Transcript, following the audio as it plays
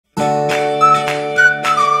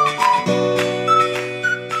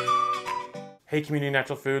Hey Community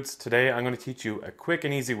Natural Foods, today I'm going to teach you a quick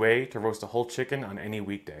and easy way to roast a whole chicken on any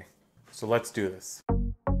weekday. So let's do this.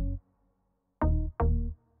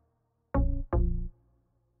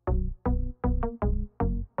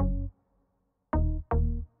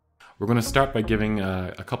 We're going to start by giving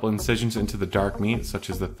a couple incisions into the dark meat, such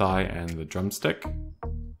as the thigh and the drumstick.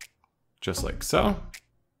 Just like so.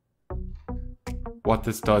 What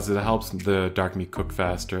this does is it helps the dark meat cook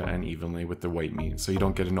faster and evenly with the white meat, so you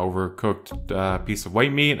don't get an overcooked piece of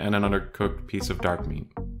white meat and an undercooked piece of dark meat.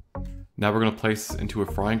 Now we're going to place into a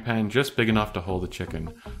frying pan just big enough to hold the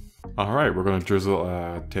chicken. Alright, we're going to drizzle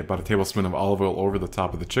about a tablespoon of olive oil over the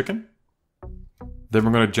top of the chicken. Then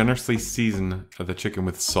we're going to generously season the chicken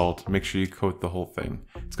with salt. Make sure you coat the whole thing.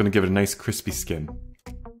 It's going to give it a nice crispy skin.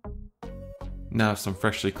 Now some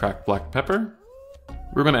freshly cracked black pepper.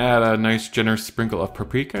 We're going to add a nice generous sprinkle of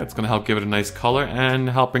paprika. It's going to help give it a nice color and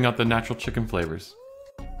help bring out the natural chicken flavors.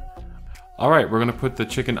 Alright, we're going to put the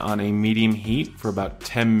chicken on a medium heat for about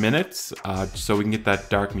 10 minutes so we can get that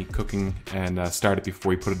dark meat cooking and start it before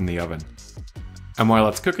we put it in the oven. And while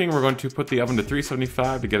that's cooking, we're going to put the oven to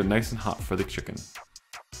 375 to get it nice and hot for the chicken.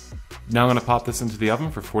 Now I'm going to pop this into the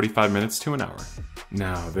oven for 45 minutes to an hour.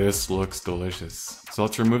 Now this looks delicious. So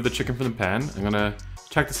let's remove the chicken from the pan. I'm going to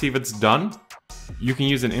check to see if it's done. You can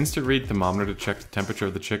use an instant read thermometer to check the temperature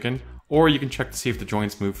of the chicken, or you can check to see if the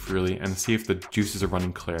joints move freely and see if the juices are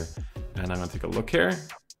running clear. And I'm going to take a look here.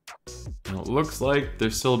 And it looks like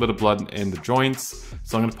there's still a bit of blood in the joints,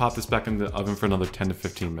 so I'm going to pop this back in the oven for another 10 to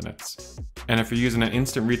 15 minutes. And if you're using an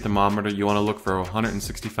instant read thermometer, you want to look for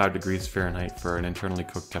 165 degrees Fahrenheit for an internally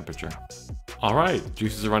cooked temperature. Alright,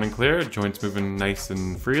 juices are running clear, joints moving nice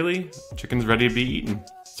and freely, chicken's ready to be eaten.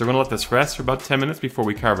 So we're going to let this rest for about 10 minutes before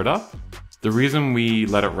we carve it up. The reason we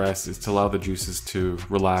let it rest is to allow the juices to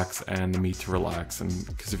relax and the meat to relax. And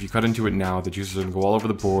because if you cut into it now, the juices are going to go all over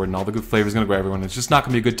the board and all the good flavor is going to go everywhere. It's just not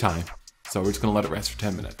going to be a good time. So we're just going to let it rest for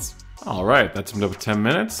 10 minutes. Alright, that's been up for 10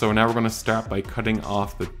 minutes. So now we're going to start by cutting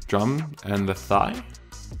off the drum and the thigh.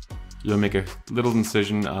 You'll make a little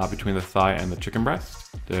incision between the thigh and the chicken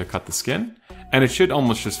breast to cut the skin. And it should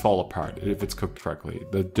almost just fall apart if it's cooked correctly.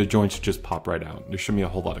 The joints should just pop right out. There shouldn't be a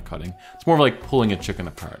whole lot of cutting. It's more like pulling a chicken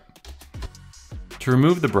apart. To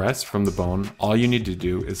remove the breast from the bone, all you need to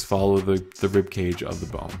do is follow the rib cage of the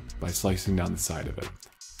bone by slicing down the side of it.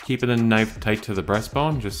 Keeping the knife tight to the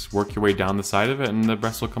breastbone, just work your way down the side of it and the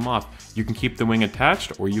breast will come off. You can keep the wing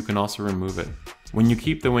attached or you can also remove it. When you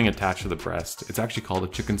keep the wing attached to the breast, it's actually called a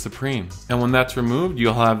chicken supreme. And when that's removed,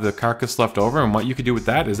 you'll have the carcass left over, and what you could do with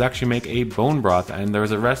that is actually make a bone broth. And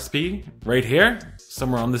there's a recipe right here,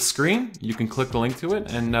 somewhere on the screen. You can click the link to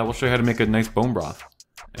it and we'll show you how to make a nice bone broth.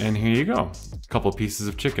 And here you go, a couple of pieces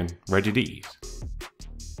of chicken, ready to eat.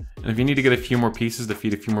 And if you need to get a few more pieces to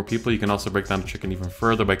feed a few more people, you can also break down the chicken even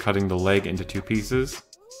further by cutting the leg into 2 pieces.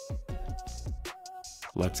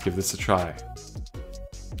 Let's give this a try.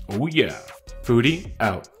 Oh yeah, Food-Dee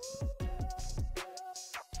out.